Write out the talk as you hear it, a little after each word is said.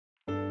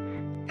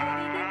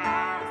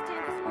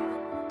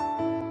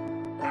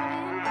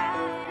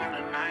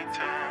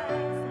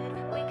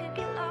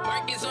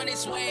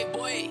this way,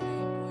 boy.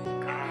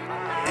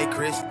 Hey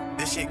Chris,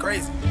 this shit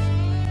crazy.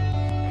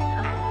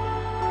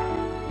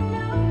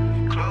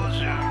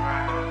 Close your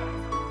eyes.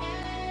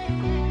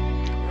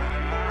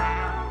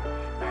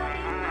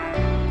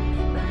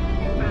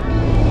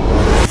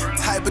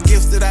 Type of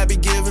gifts that I be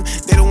giving,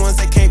 they the ones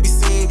that can't be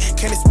seen.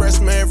 Can't express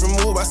my every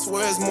move, I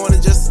swear it's more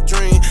than just a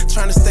dream.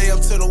 Trying to stay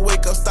up till the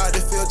wake up, start to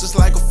feel just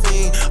like a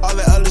fiend. All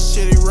that other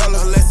shit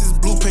irrelevant, unless it's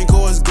blue, pink,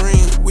 or it's green.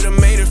 We done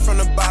made it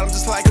from the bottom,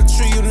 just like a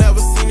tree, you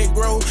never seen it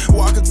grow.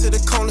 Walking to the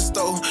corner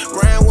store,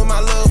 ran with my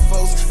love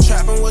folks.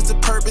 Trapping was the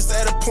purpose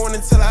at a point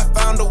until I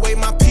found a way.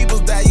 My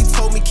people's died, you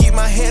told me keep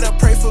my head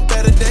up, pray for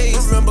better days.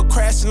 Remember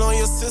crashing on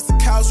your sister's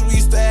couch, we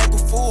used to act a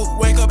fool.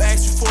 Wake up,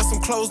 ask you for some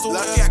clothes to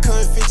wear. Lucky I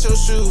couldn't fit your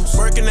shoes.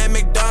 Working at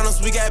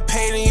McDonald's, we got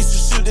paid and used to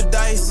shoot the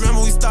dice.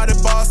 Remember we started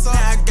boss up,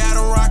 now I got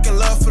them rockin'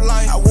 love for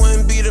life. I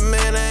wouldn't be the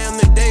man I am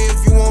today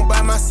if you weren't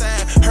by my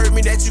side. Hurt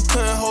me that you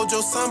couldn't hold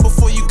your son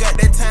before you got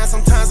that time.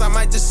 Sometimes I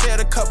might just shed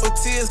a couple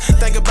tears,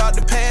 think about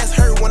the past.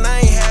 Hurt when I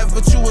ain't have,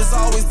 but you was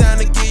always down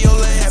to give your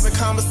last. Having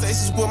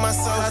conversations with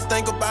myself, I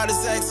think about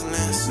his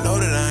excellence. Know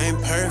that I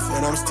ain't perfect,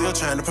 but I'm still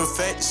trying to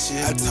perfect the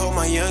shit. I told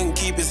my young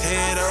keep his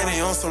head up, and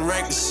they on some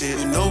reckless shit.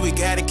 You know we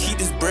gotta keep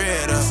this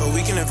bread up, so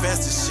we can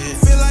invest in shit.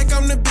 Feel like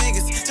I'm the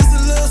biggest, just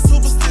a little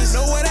superstitious.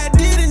 Know what I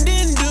did and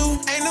didn't do,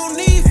 ain't no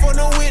need for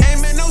no wit.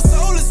 Ain't man no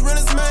soul as real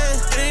as mine,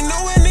 it ain't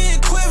nowhere near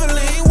equivalent.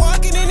 Ain't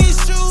walking in these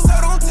shoes, so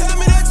don't tell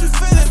me that you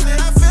feelin'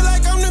 it. I feel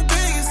like I'm the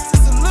biggest,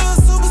 just a little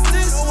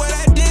superstitious. Know what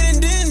I did and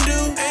didn't do,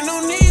 ain't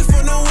no need for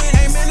no wit.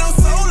 Ain't man no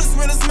soul as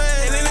real as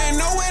mine, and it ain't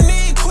nowhere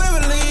near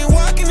equivalent. Ain't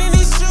walking in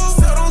these shoes,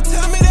 so don't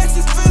tell me that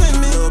you feelin'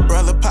 me. Little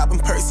brother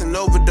poppin' person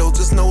overdose,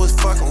 just know it's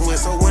fucking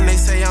with. So when they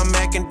say I'm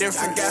acting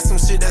different, I got some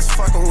shit that's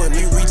fucking with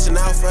me. Reaching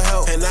out for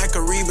help, and I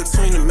can read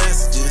between the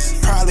messages.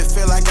 Probably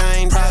feel like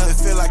I ain't, probably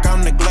feel like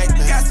I'm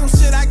neglected. Got some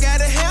shit I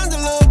gotta handle,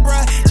 little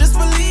bruh. Just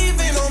believe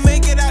it, don't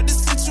make it out the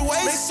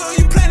situation. Make sure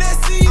you plant that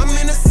seed. I'm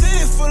in a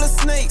city full of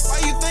snakes.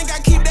 Why you think I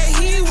keep that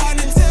heat? Hard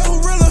to tell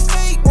who real or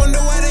fake. Wonder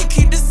why they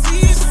keep the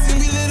seeds. See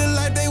me little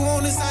like they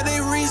want is how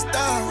they reach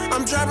down.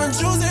 I'm dropping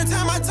jewels every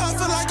time I talk,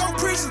 feel like I'm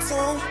preaching to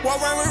them.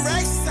 Walk around with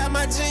racks inside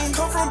my jeans.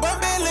 Come from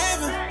Bombay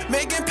living,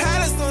 making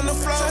palace on the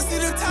floor. I see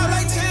the top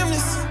like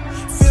chimneys.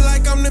 Feel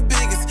like I'm the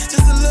biggest,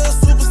 just a little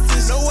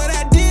superstitious. Know what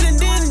I did and